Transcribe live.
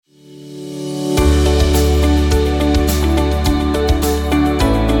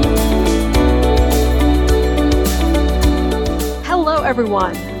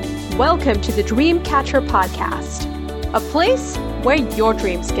welcome to the Dreamcatcher Podcast, a place where your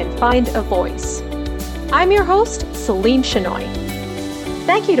dreams can find a voice. I'm your host, Celine Chenoy.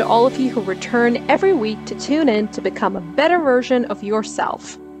 Thank you to all of you who return every week to tune in to become a better version of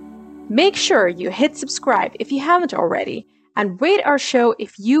yourself. Make sure you hit subscribe if you haven't already, and rate our show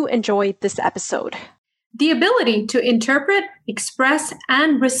if you enjoyed this episode. The ability to interpret, express,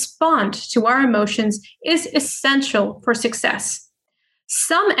 and respond to our emotions is essential for success.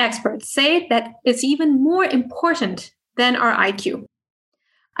 Some experts say that it's even more important than our IQ.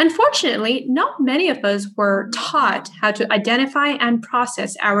 Unfortunately, not many of us were taught how to identify and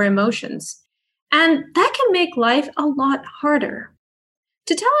process our emotions, and that can make life a lot harder.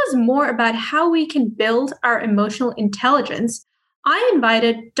 To tell us more about how we can build our emotional intelligence, I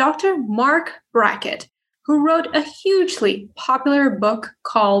invited Dr. Marc Brackett, who wrote a hugely popular book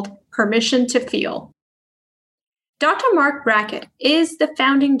called Permission to Feel. Dr. Marc Brackett is the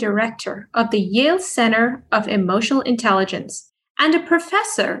founding director of the Yale Center of Emotional Intelligence and a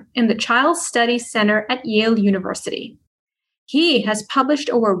professor in the Child Studies Center at Yale University. He has published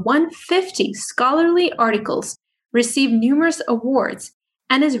over 150 scholarly articles, received numerous awards,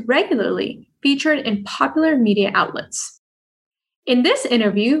 and is regularly featured in popular media outlets. In this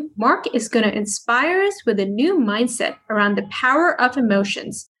interview, Marc is going to inspire us with a new mindset around the power of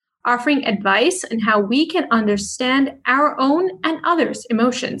emotions, offering advice on how we can understand our own and others'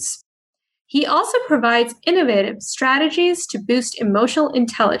 emotions. He also provides innovative strategies to boost emotional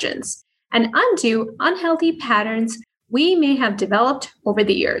intelligence and undo unhealthy patterns we may have developed over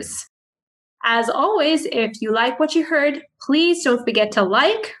the years. As always, if you like what you heard, please don't forget to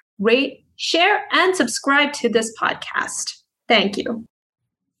like, rate, share, and subscribe to this podcast. Thank you.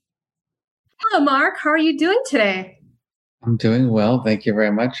 Hello, Marc. How are you doing today? I'm doing well. Thank you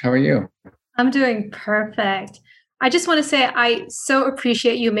very much. How are you? I'm doing perfect. I just want to say I so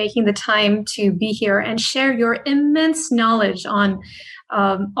appreciate you making the time to be here and share your immense knowledge on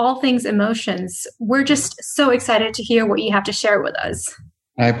all things emotions. We're just so excited to hear what you have to share with us.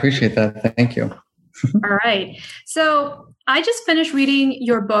 I appreciate that. Thank you. All right. So I just finished reading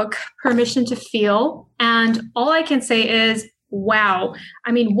your book, Permission to Feel, and all I can say is, wow.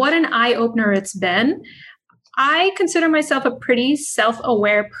 I mean, what an eye-opener it's been. I consider myself a pretty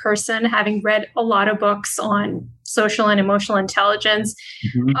self-aware person, having read a lot of books on social and emotional intelligence.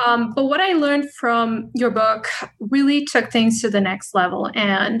 Mm-hmm. But what I learned from your book really took things to the next level.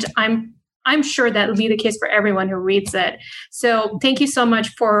 And I'm sure that will be the case for everyone who reads it. So thank you so much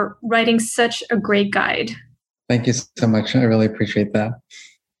for writing such a great guide. Thank you so much. I really appreciate that.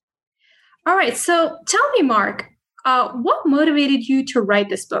 All right. So tell me, Marc, what motivated you to write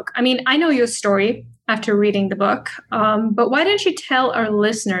this book? I mean, I know your story after reading the book, but why don't you tell our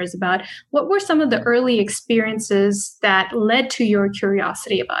listeners about what were some of the early experiences that led to your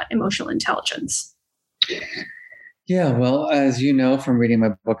curiosity about emotional intelligence? Yeah, well, as you know from reading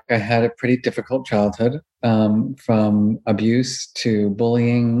my book, I had a pretty difficult childhood, from abuse to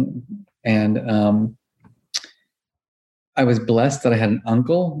bullying. And I was blessed that I had an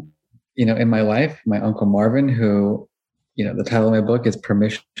uncle, in my life, my Uncle Marvin, who, the title of my book is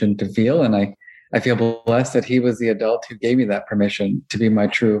Permission to Feel. And I feel blessed that he was the adult who gave me that permission to be my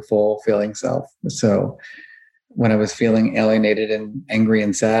true, full feeling self. So when I was feeling alienated and angry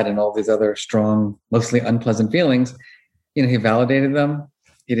and sad and all these other strong, mostly unpleasant feelings, he validated them.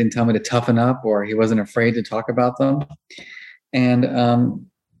 He didn't tell me to toughen up, or he wasn't afraid to talk about them. And,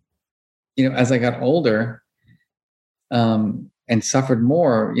 as I got older and suffered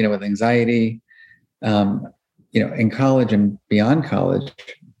more, with anxiety, in college and beyond college,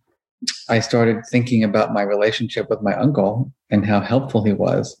 I started thinking about my relationship with my uncle and how helpful he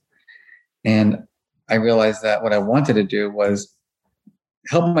was. And I realized that what I wanted to do was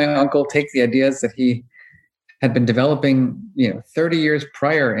help my uncle take the ideas that he had been developing, 30 years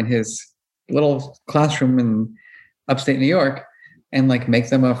prior in his little classroom in upstate New York, and make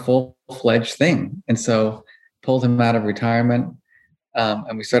them a full-fledged thing. And so pulled him out of retirement,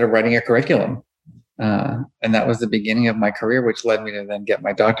 and we started writing a curriculum. And that was the beginning of my career, which led me to then get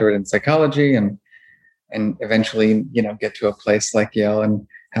my doctorate in psychology and eventually, get to a place like Yale and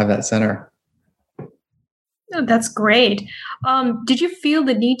have that center. Oh, that's great. Did you feel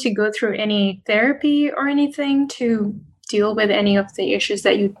the need to go through any therapy or anything to deal with any of the issues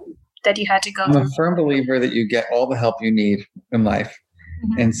that you had to go through? I'm a firm believer that you get all the help you need in life.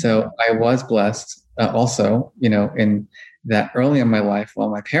 Mm-hmm. And so I was blessed also, in that early in my life, while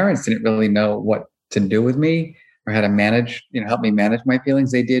my parents didn't really know what to do with me or how to manage, help me manage my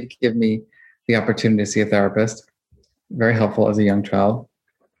feelings, they did give me the opportunity to see a therapist. Very helpful as a young child.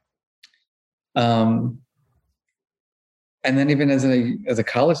 And then even as a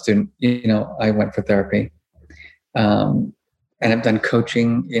college student, I went for therapy, and I've done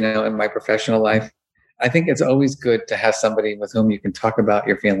coaching, in my professional life. I think it's always good to have somebody with whom you can talk about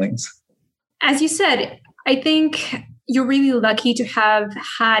your feelings. As you said, I think you're really lucky to have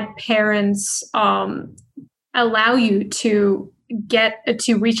had parents allow you to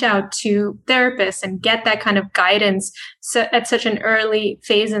reach out to therapists and get that kind of guidance at such an early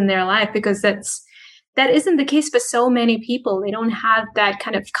phase in their life, because that isn't the case for so many people. They don't have that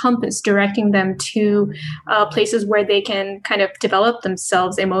kind of compass directing them to places where they can kind of develop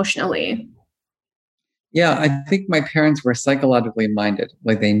themselves emotionally. Yeah, I think my parents were psychologically minded.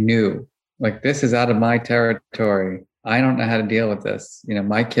 Like they knew, like, this is out of my territory. I don't know how to deal with this.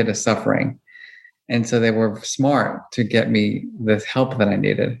 My kid is suffering. And so they were smart to get me the help that I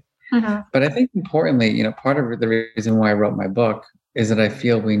needed. Mm-hmm. But I think importantly, part of the reason why I wrote my book is that I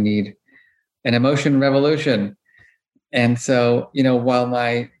feel we need an emotion revolution. And so, while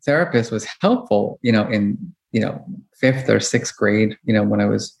my therapist was helpful, in, 5th or 6th grade, when I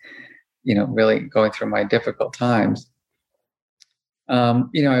was, really going through my difficult times,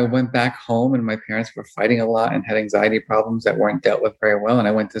 I went back home and my parents were fighting a lot and had anxiety problems that weren't dealt with very well. And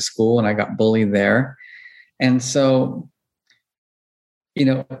I went to school and I got bullied there. And so,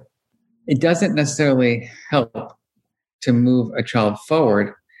 it doesn't necessarily help to move a child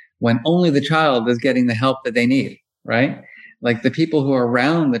forward when only the child is getting the help that they need, right? Like the people who are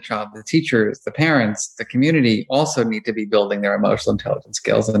around the child, the teachers, the parents, the community also need to be building their emotional intelligence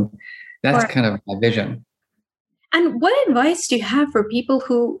skills. And that's kind of my vision. And what advice do you have for people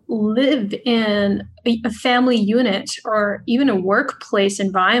who live in a family unit or even a workplace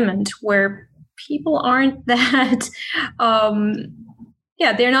environment where people aren't that,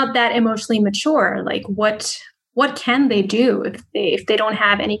 they're not that emotionally mature? Like what can they do if they don't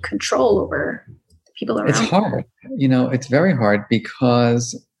have any control over the people around? It's hard. It's very hard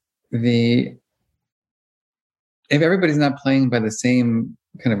because if everybody's not playing by the same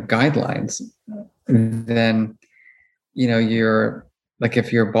kind of guidelines, then you're like,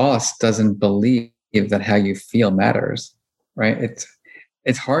 if your boss doesn't believe that how you feel matters, right?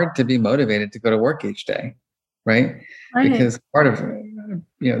 It's hard to be motivated to go to work each day, right? Because part of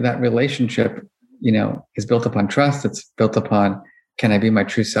that relationship is built upon trust. It's built upon, can I be my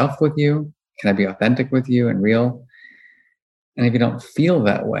true self with you? Can I be authentic with you and real? And if you don't feel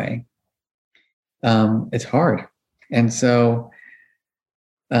that way, it's hard. And so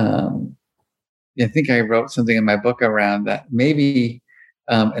I think I wrote something in my book around that. Maybe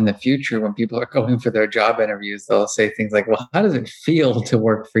in the future, when people are going for their job interviews, they'll say things like, well, how does it feel to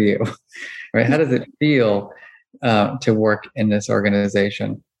work for you? Right? How does it feel to work in this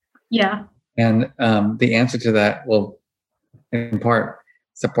organization? Yeah. And the answer to that will, in part,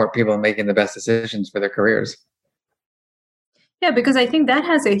 support people in making the best decisions for their careers. Yeah, because I think that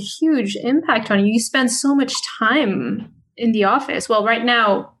has a huge impact on you. You spend so much time in the office. Well, right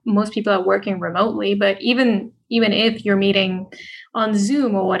now, most people are working remotely, but even if you're meeting on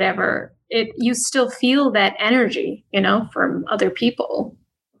Zoom or whatever, you still feel that energy, from other people.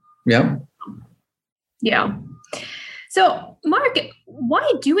 Yeah. Yeah. So, Mark,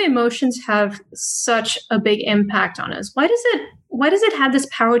 why do emotions have such a big impact on us? Why does it have this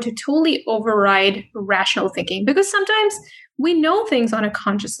power to totally override rational thinking? Because sometimes we know things on a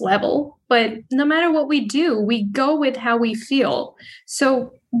conscious level, but no matter what we do, we go with how we feel.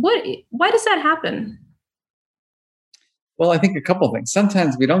 So why does that happen? Well, I think a couple of things.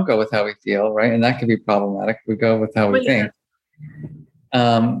 Sometimes we don't go with how we feel, right? And that can be problematic. We go with how we think.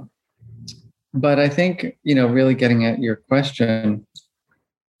 But I think, really getting at your question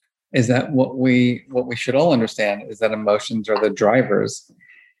is that what we should all understand is that emotions are the drivers,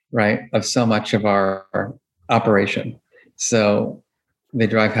 right, of so much of our operation. So they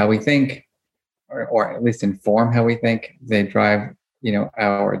drive how we think, or at least inform how we think. They drive,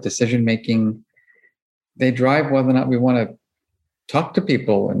 our decision making. They drive whether or not we want to talk to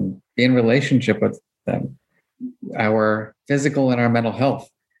people and be in relationship with them. Our physical and our mental health,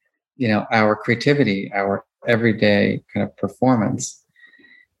 our creativity, our everyday kind of performance.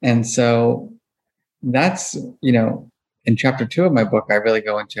 And so that's, in chapter 2 of my book, I really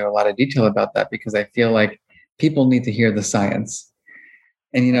go into a lot of detail about that because I feel like people need to hear the science.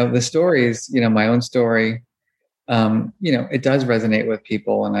 And, the stories, my own story, it does resonate with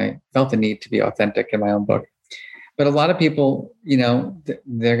people. And I felt the need to be authentic in my own book. But a lot of people,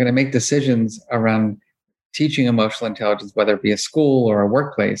 they're going to make decisions around teaching emotional intelligence, whether it be a school or a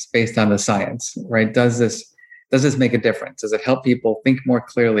workplace, based on the science, right? Does this make a difference? Does it help people think more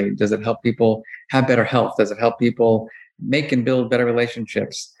clearly? Does it help people have better health? Does it help people make and build better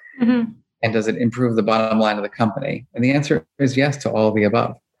relationships? Mm-hmm. And does it improve the bottom line of the company? And the answer is yes to all of the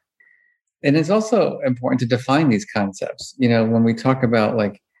above. And it's also important to define these concepts. When we talk about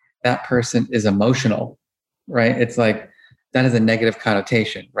like that person is emotional, right? It's like that has a negative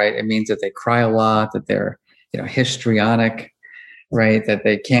connotation, right? It means that they cry a lot, that they're, histrionic, right? That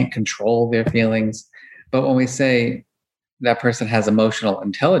they can't control their feelings. But when we say that person has emotional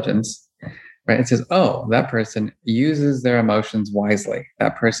intelligence, right? It says, oh, that person uses their emotions wisely.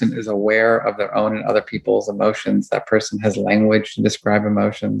 That person is aware of their own and other people's emotions. That person has language to describe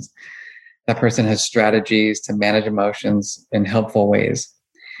emotions. That person has strategies to manage emotions in helpful ways.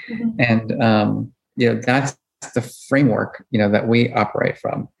 Mm-hmm. And, that's the framework, that we operate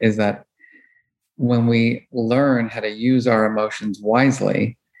from, is that when we learn how to use our emotions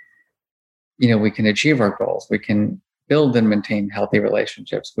wisely, we can achieve our goals. We can build and maintain healthy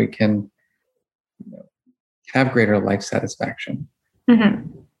relationships. We can have greater life satisfaction. Mm-hmm.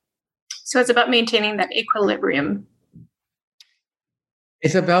 So it's about maintaining that equilibrium.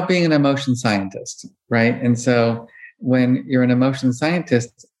 It's about being an emotion scientist, right? And so when you're an emotion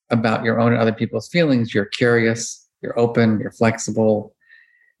scientist about your own and other people's feelings, you're curious, you're open, you're flexible,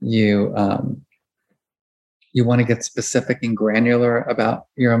 you want to get specific and granular about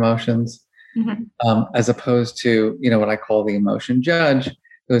your emotions, mm-hmm. As opposed to, what I call the emotion judge,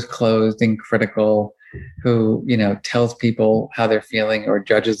 who's closed and critical, who, tells people how they're feeling or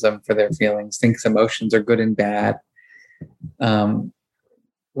judges them for their feelings, thinks emotions are good and bad.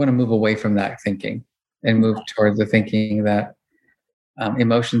 Want to move away from that thinking and move towards the thinking that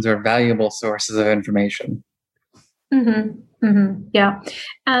emotions are valuable sources of information. Mm-hmm. Mm-hmm. Yeah.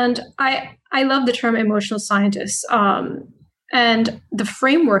 And I love the term emotional scientist, and the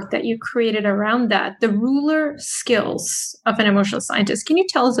framework that you created around that, the ruler skills of an emotional scientist. Can you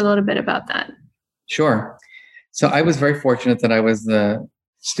tell us a little bit about that? Sure. So I was very fortunate that I was the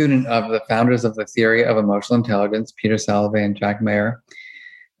student of the founders of the theory of emotional intelligence, Peter Salovey and Jack Mayer.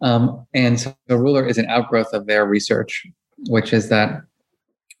 And so the ruler is an outgrowth of their research, which is that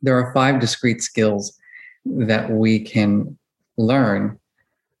there are 5 discrete skills that we can learn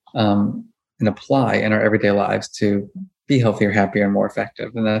and apply in our everyday lives to be healthier, happier, and more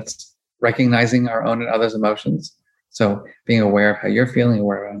effective. And that's recognizing our own and others' emotions. So being aware of how you're feeling,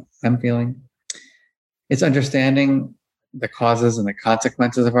 aware of how I'm feeling. It's understanding the causes and the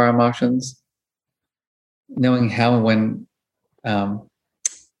consequences of our emotions, knowing how and when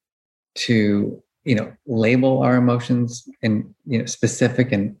to label our emotions in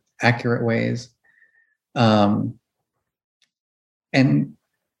specific and accurate ways, and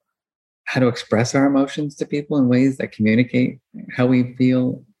how to express our emotions to people in ways that communicate how we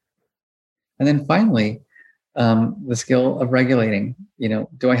feel. And then finally, the skill of regulating.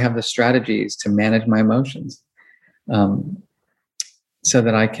 Do I have the strategies to manage my emotions so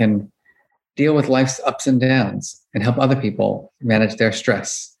that I can deal with life's ups and downs and help other people manage their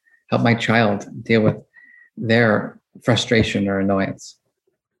stress, help my child deal with their frustration or annoyance.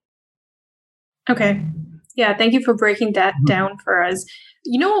 Okay. Yeah. Thank you for breaking that down for us.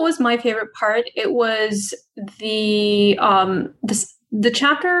 What was my favorite part? It was the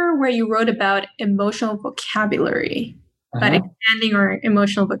chapter where you wrote about emotional vocabulary, about expanding our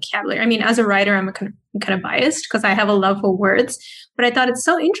emotional vocabulary. I mean, as a writer, I'm kind of biased because I have a love for words, but I thought it's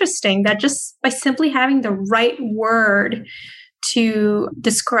so interesting that just by simply having the right word to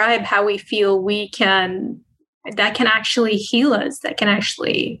describe how we feel, that can actually heal us, that can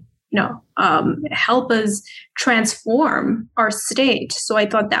actually help us transform our state. So I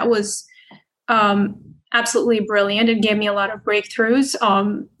thought that was absolutely brilliant and gave me a lot of breakthroughs.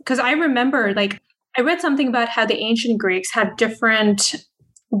 Because I remember, I read something about how the ancient Greeks had different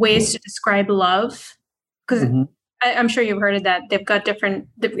ways to describe love. Because I'm sure you've heard of that. They've got different.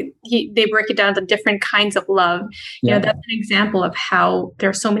 They break it down to different kinds of love. Yeah. That's an example of how there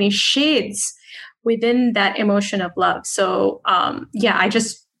are so many shades within that emotion of love. So I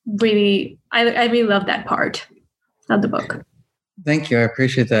just really love that part of the book. Thank you. I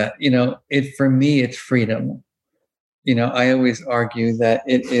appreciate that. For me, it's freedom. I always argue that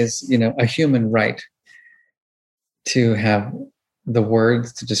it is, a human right to have the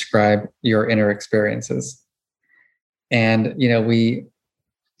words to describe your inner experiences. And, we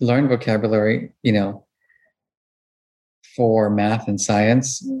learn vocabulary, for math and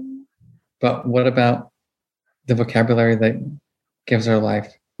science. But what about the vocabulary that gives our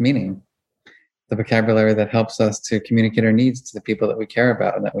life meaning? The vocabulary that helps us to communicate our needs to the people that we care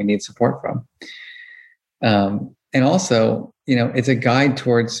about and that we need support from. And also, it's a guide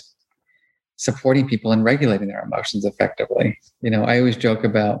towards supporting people and regulating their emotions effectively. I always joke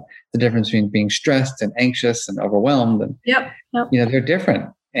about the difference between being stressed and anxious and overwhelmed. And, they're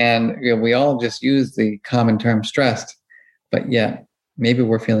different. And we all just use the common term stressed, but yet maybe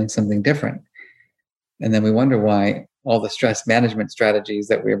we're feeling something different. And then we wonder why all the stress management strategies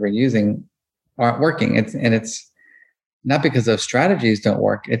that we were using aren't working. It's not because those strategies don't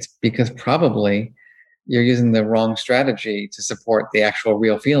work. It's because probably you're using the wrong strategy to support the actual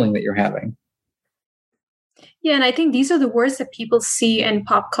real feeling that you're having. Yeah, and I think these are the words that people see in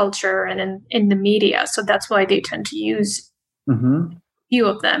pop culture and in the media. So that's why they tend to use few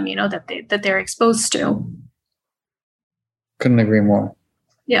of them, that they're exposed to. Couldn't agree more.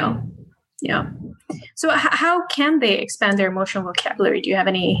 Yeah. So how can they expand their emotional vocabulary? Do you have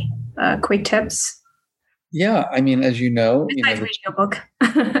any quick tips? Yeah, I mean, as you know, Besides reading a book.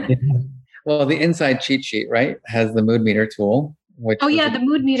 Well, the inside cheat sheet, right, has the mood meter tool. The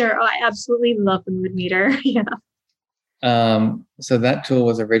mood meter. Oh, I absolutely love the mood meter. Yeah. So that tool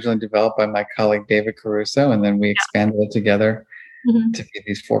was originally developed by my colleague David Caruso, and then we expanded it together to get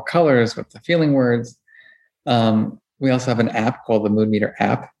these 4 colors with the feeling words. We also have an app called the Mood Meter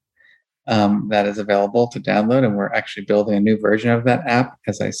app that is available to download, and we're actually building a new version of that app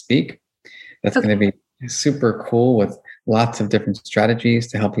as I speak. That's going to be super cool with lots of different strategies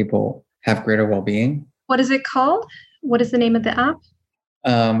to help people have greater well-being. What is it called? What is the name of the app?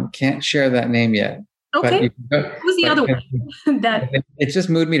 Can't share that name yet. Okay. Who's the other one? It's just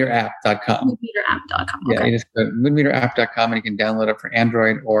moodmeterapp.com. Moodmeterapp.com. Yeah, you just go to moodmeterapp.com and you can download it for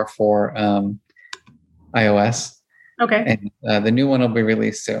Android or for iOS. Okay. And the new one will be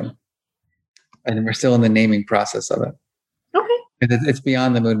released soon. And we're still in the naming process of it. Okay. It's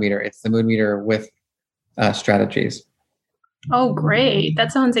beyond the mood meter. It's the mood meter with strategies. Oh, great.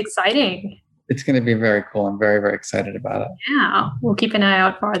 That sounds exciting. It's going to be very cool. I'm very, very excited about it. Yeah, we'll keep an eye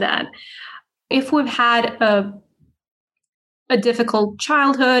out for that. If we've had a difficult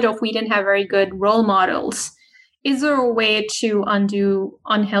childhood, or if we didn't have very good role models, is there a way to undo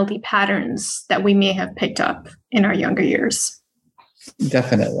unhealthy patterns that we may have picked up in our younger years?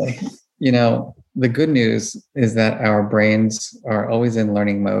 Definitely. The good news is that our brains are always in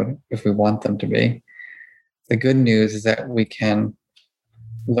learning mode if we want them to be. The good news is that we can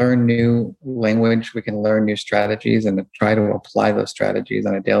learn new language, we can learn new strategies, and try to apply those strategies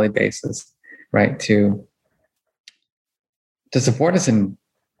on a daily basis, right, to support us in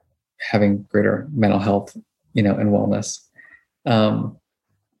having greater mental health, and wellness. I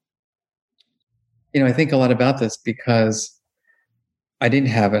think a lot about this because I didn't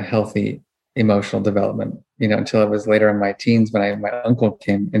have a healthy emotional development, until it was later in my teens when my uncle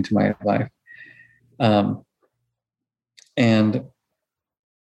came into my life. And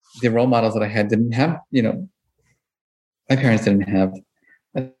the role models that I had didn't have, my parents didn't have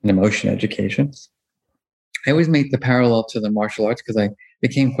an emotion education. I always make the parallel to the martial arts because I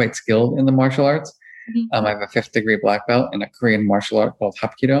became quite skilled in the martial arts. I have a 5th degree black belt in a Korean martial art called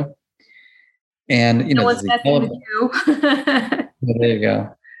Hapkido. And, what's that thing with you? There you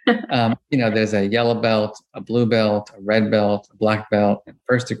go. There's a yellow belt, a blue belt, a red belt, a black belt, and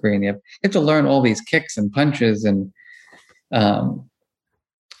 1st degree. And you have to learn all these kicks and punches. And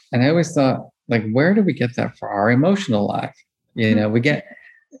I always thought, like, where do we get that for our emotional life? We get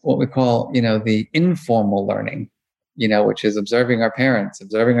what we call, the informal learning, which is observing our parents,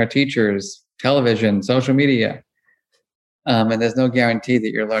 observing our teachers, television, social media. And there's no guarantee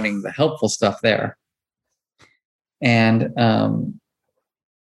that you're learning the helpful stuff there. And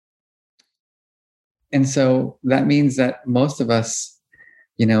so that means that most of us,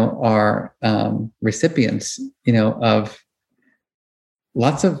 are recipients, of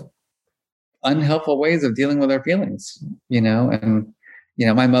lots of unhelpful ways of dealing with our feelings, and,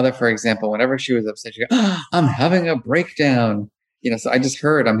 my mother, for example, whenever she was upset, she'd go, I'm having a breakdown. So I just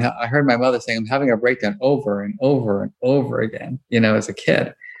heard, I heard my mother saying, I'm having a breakdown over and over and over again, as a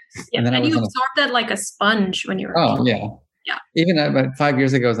kid. Yeah, and then you absorbed that like a sponge when you were a kid. Yeah. Yeah. Even about 5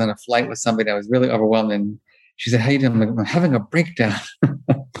 years ago, I was on a flight with somebody that was really overwhelmed, and she said, "How you doing?" I'm having a breakdown.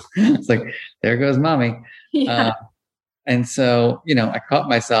 It's like, there goes mommy. Yeah. And so, I caught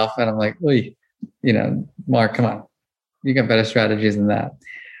myself and I'm like, "Oy, Mark, come on. You got better strategies than that."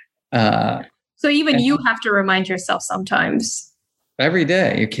 So even you have to remind yourself sometimes. Every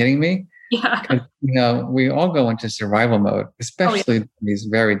day. Are you kidding me? Yeah. We all go into survival mode, especially in these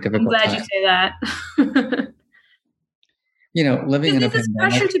very difficult times. I'm glad you say that. Living in a pandemic. There's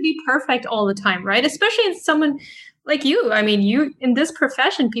pressure to be perfect all the time, right? Especially in someone like you. I mean, you in this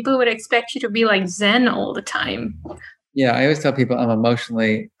profession, people would expect you to be like Zen all the time. Yeah, I always tell people I'm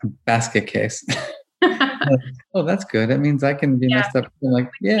emotionally a basket case. Oh, that's good. That means I can be messed up. I'm like,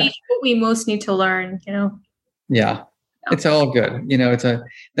 yeah. What we most need to learn, Yeah, it's all good.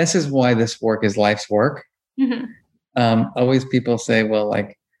 This is why this work is life's work. Mm-hmm. Always people say, well,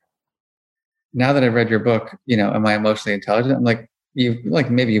 like, now that I've read your book, Am I Emotionally Intelligent? I'm like,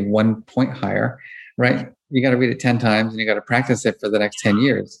 maybe 1 point higher, right? You got to read it 10 times and you got to practice it for the next 10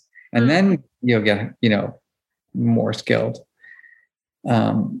 years. And then you'll get, more skilled.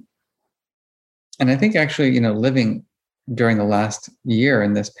 And I think actually, living during the last year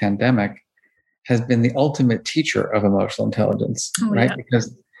in this pandemic has been the ultimate teacher of emotional intelligence, right? Yeah.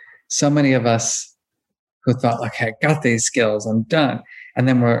 Because so many of us who thought, like, I got these skills, I'm done. And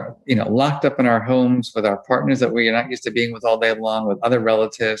then we're, locked up in our homes with our partners that we're not used to being with all day long, with other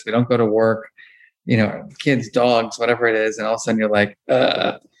relatives. We don't go to work, kids, dogs, whatever it is. And all of a sudden you're like,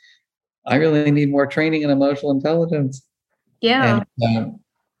 I really need more training in emotional intelligence. Yeah. And,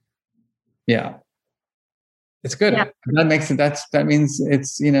 yeah, it's good. Yeah. That means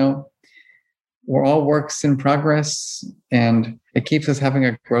it's, we're all works in progress, and it keeps us having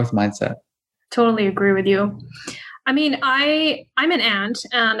a growth mindset. Totally agree with you. I mean, I'm an aunt,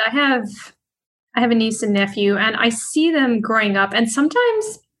 and I have a niece and nephew, and I see them growing up, and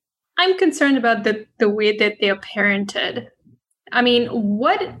sometimes I'm concerned about the way that they're parented. I mean,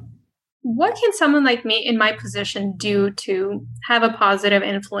 what can someone like me in my position do to have a positive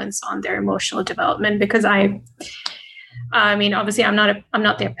influence on their emotional development? Because I mean, obviously I'm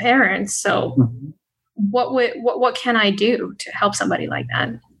not their parent. So what can I do to help somebody like that?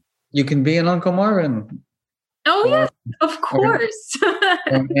 You can be an Uncle Marvin. Oh, yeah, of course.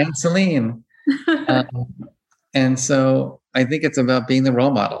 Or Aunt Celine. And so I think it's about being the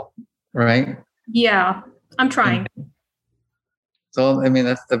role model, right? Yeah, I'm trying. So, I mean,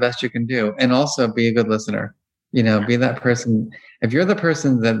 that's the best you can do. And also be a good listener, be that person. If you're the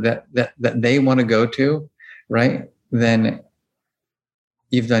person that they want to go to, right, then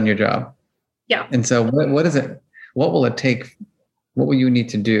you've done your job. Yeah. And so what is it? What will it take? What will you need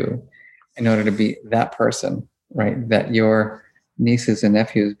to do in order to be that person, right, that your nieces and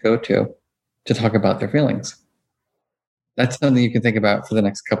nephews go to talk about their feelings? That's something you can think about for the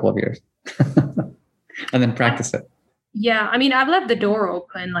next couple of years and then practice it. Yeah. I mean, I've left the door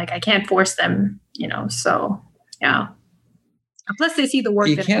open. Like, I can't force them, so yeah. Plus they see the work.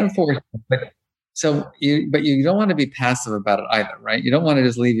 You can't force them, but you don't want to be passive about it either, right? You don't want to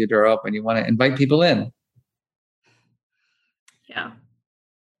just leave your door open. You want to invite people in. Yeah.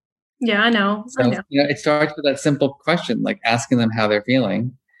 Yeah, I know. So, it starts with that simple question, like asking them how they're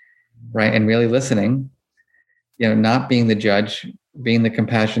feeling, right? And really listening, not being the judge, being the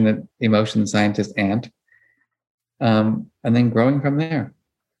compassionate emotion scientist aunt, and then growing from there.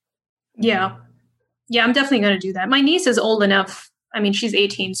 Yeah. Yeah, I'm definitely going to do that. My niece is old enough. I mean, she's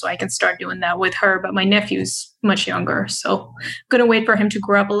 18, so I can start doing that with her, but my nephew's much younger. So I'm going to wait for him to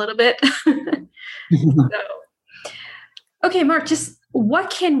grow up a little bit. Okay, Marc, just what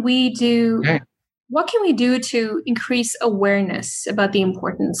can we do? Okay. What can we do to increase awareness about the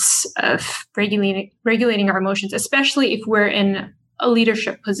importance of regulating our emotions, especially if we're in a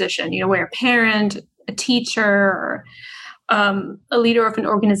leadership position? We're a parent, a teacher, or a leader of an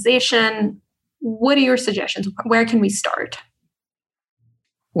organization. What are your suggestions? Where can we start?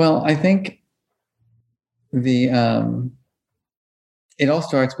 Well, I think it all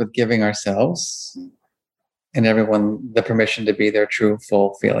starts with giving ourselves and everyone the permission to be their true,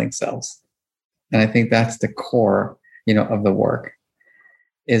 full feeling selves. And I think that's the core, of the work,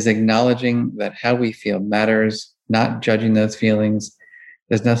 is acknowledging that how we feel matters, not judging those feelings.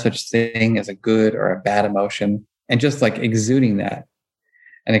 There's no such thing as a good or a bad emotion, and just like exuding that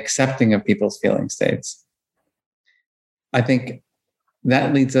and accepting of people's feeling states. I think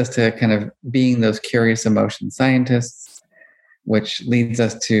that leads us to kind of being those curious emotion scientists, which leads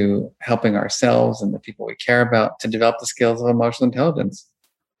us to helping ourselves and the people we care about to develop the skills of emotional intelligence.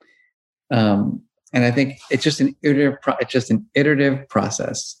 And I think it's just an iterative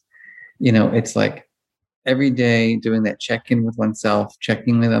process. It's like every day doing that check-in with oneself,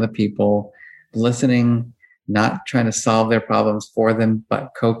 checking with other people, listening, not trying to solve their problems for them, but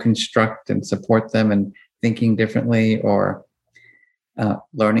co-construct and support them, and thinking differently, or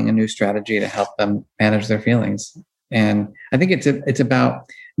learning a new strategy to help them manage their feelings. And I think it's about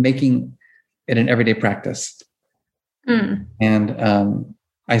making it an everyday practice. And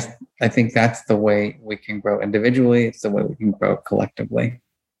I think that's the way we can grow individually. It's the way we can grow collectively.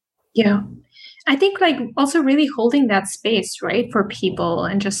 Yeah. I think also really holding that space, right, for people,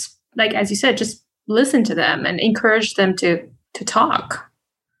 and just as you said, just listen to them and encourage them to talk.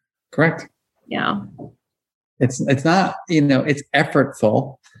 Correct. Yeah. It's not, it's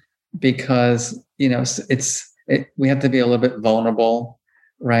effortful because, we have to be a little bit vulnerable,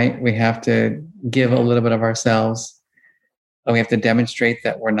 right? We have to give a little bit of ourselves. And we have to demonstrate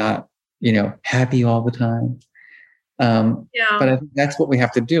that we're not, happy all the time. But I think that's what we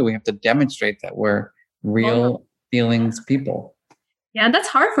have to do. We have to demonstrate that we're real feelings people. Yeah, and that's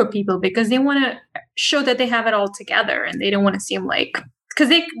hard for people because they want to show that they have it all together, and they don't want to seem like, because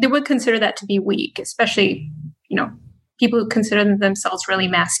they would consider that to be weak, especially, people who consider themselves really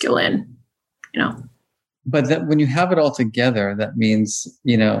masculine, But that when you have it all together, that means,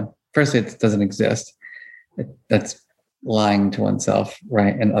 first, it doesn't exist. That's lying to oneself,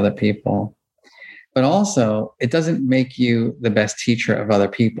 right? And other people. But also, it doesn't make you the best teacher of other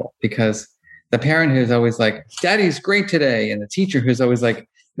people, because the parent who's always like, Daddy's great today, and the teacher who's always like,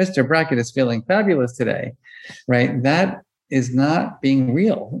 Mr. Brackett is feeling fabulous today, right? That is not being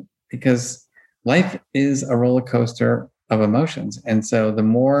real, because life is a roller coaster of emotions. And so the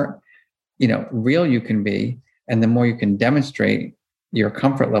more, real you can be, and the more you can demonstrate your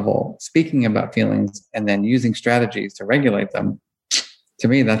comfort level speaking about feelings and then using strategies to regulate them, to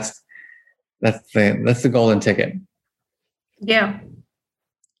me, that's the golden ticket. Yeah.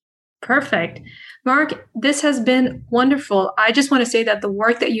 Perfect. Marc, this has been wonderful. I just want to say that the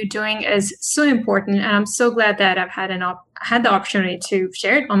work that you're doing is so important, and I'm so glad that I've had the opportunity to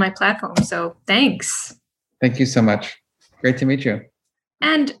share it on my platform. So thanks. Thank you so much. Great to meet you.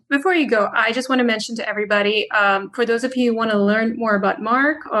 And before you go, I just want to mention to everybody, for those of you who want to learn more about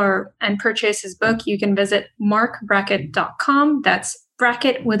Marc and purchase his book, you can visit marcbrackett.com. That's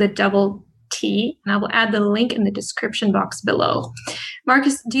Brackett with a double T, and I will add the link in the description box below.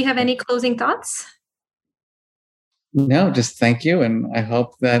 Marcus, do you have any closing thoughts? No, just thank you. And I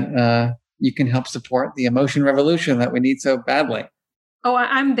hope that you can help support the emotion revolution that we need so badly. Oh,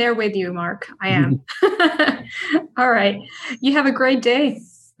 I'm there with you, Marc. I am. All right. You have a great day.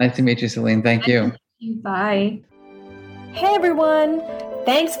 Nice to meet you, Celine. Thank you. Bye. Hey, everyone.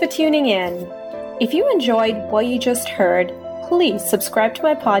 Thanks for tuning in. If you enjoyed what you just heard, please subscribe to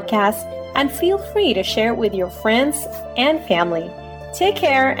my podcast and feel free to share it with your friends and family. Take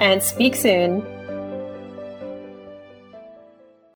care and speak soon.